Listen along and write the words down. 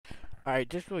Alright,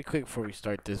 just really quick before we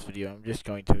start this video, I'm just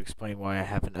going to explain why I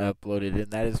haven't uploaded, and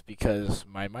that is because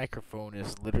my microphone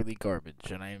is literally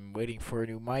garbage, and I'm waiting for a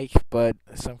new mic, but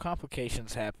some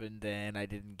complications happened, and I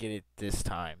didn't get it this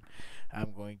time.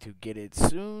 I'm going to get it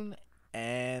soon,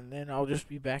 and then I'll just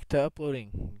be back to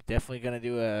uploading. Definitely gonna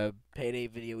do a payday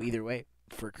video either way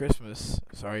for Christmas.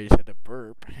 Sorry, I just had to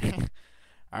burp.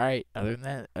 Alright, other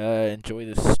than that, enjoy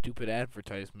this stupid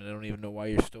advertisement. I don't even know why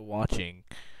you're still watching.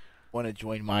 Want to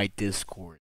join my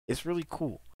Discord. It's really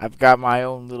cool. I've got my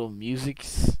own little music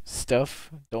stuff.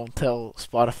 Don't tell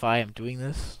Spotify I'm doing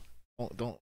this.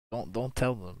 Don't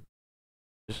tell them.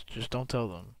 Just don't tell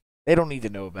them. They don't need to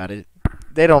know about it.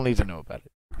 They don't need to know about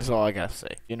it. That's all I gotta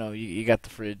say. You know, you got the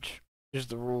fridge. Here's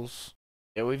the rules.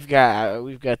 Yeah, we've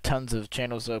got tons of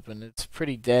channels open. It's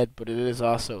pretty dead, but it is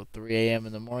also 3 a.m.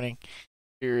 in the morning.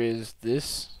 Here is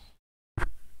this.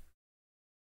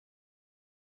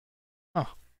 Huh.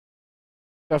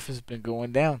 Stuff has been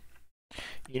going down.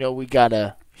 You know, we got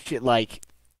a shit like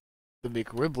the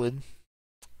McRiblin.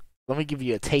 Let me give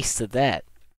you a taste of that.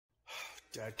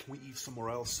 Dad, can we eat somewhere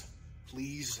else?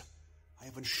 Please? I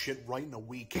haven't shit right in a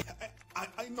week.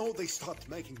 I know they stopped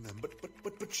making them,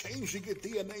 but changing your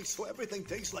DNA so everything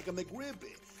tastes like a McRib,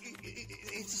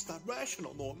 it's just not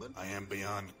rational, Norman. I am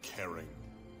beyond caring.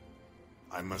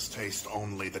 I must taste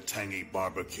only the tangy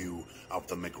barbecue of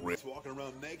the McRib. Walking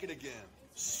around naked again.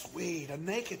 Sweet, a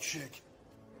naked chick.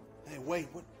 Hey, wait,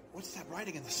 what's that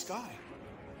writing in the sky?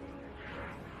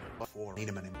 Need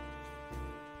him anymore.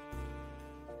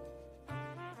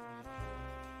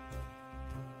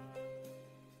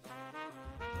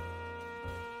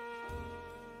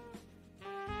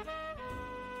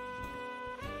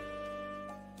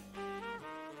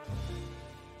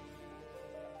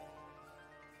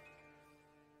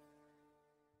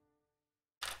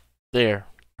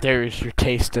 There is your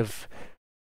taste of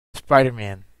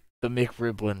Spider-Man, the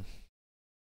McRiblin.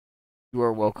 You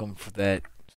are welcome for that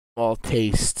small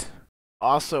taste.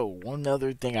 Also, one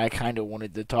other thing I kind of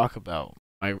wanted to talk about.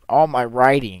 All my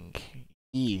writing.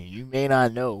 You may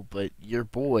not know, but your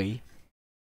boy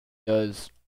does.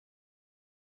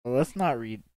 Well, let's not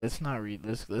read. Let's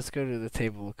go to the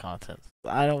table of contents.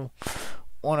 I don't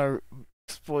want to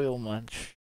spoil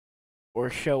much or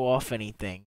show off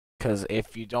anything, because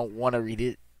if you don't want to read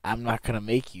it, I'm not gonna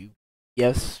make you.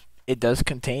 Yes, it does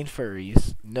contain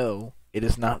furries. No, it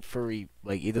is not furry.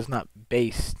 Like, it is not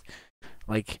based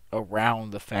like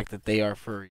around the fact that they are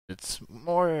furry. It's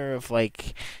more of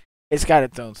like it's got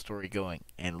its own story going.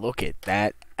 And look at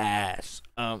that ass.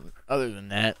 Other than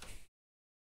that,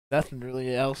 nothing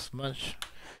really else much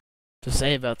to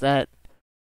say about that.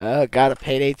 Got a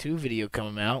Payday 2 video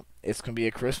coming out. It's gonna be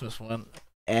a Christmas one,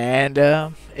 and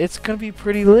it's gonna be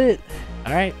pretty lit.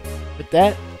 All right, with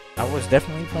that, I was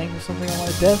definitely playing with something on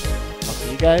my desk. I'll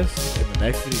see you guys in the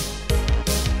next video.